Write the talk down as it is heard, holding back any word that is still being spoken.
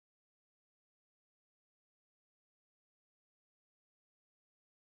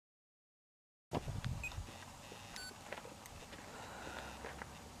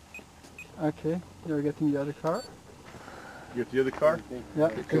Okay, you're getting the other car. You get the other car? Yeah.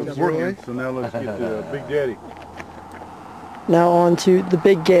 It's working, so now let's get to Big Daddy. Now on to the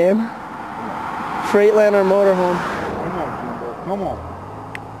big game. Freightliner motorhome. Come on, Jimbo, come on.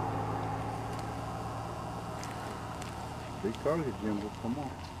 Big target, Jimbo, come on.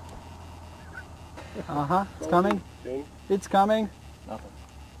 Uh-huh, it's coming. It's coming. Nothing.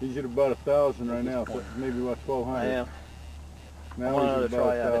 He's at about 1,000 right now, so maybe about 1,200. I am. Now he's at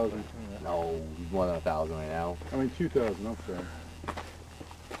about 1,000. No, he's more than 1,000 right now. I mean 2,000, I'm sorry.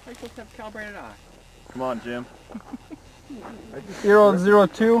 You're supposed to have calibrated eye. Come on, Jim.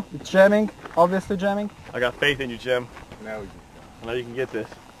 002, it's jamming, obviously jamming. I got faith in you, Jim. Now I know you can get this.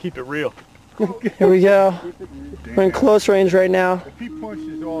 Keep it real. Here we go. We're in close range right now. if he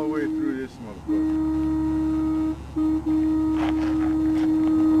punches all the way through this motherfucker.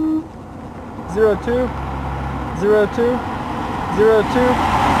 02, 02, 02.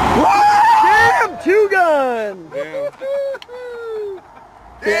 Damn! Two gun!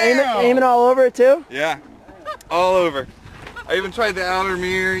 Damn. Aiming all over it too? Yeah, all over. I even tried the outer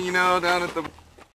mirror, you know, down at the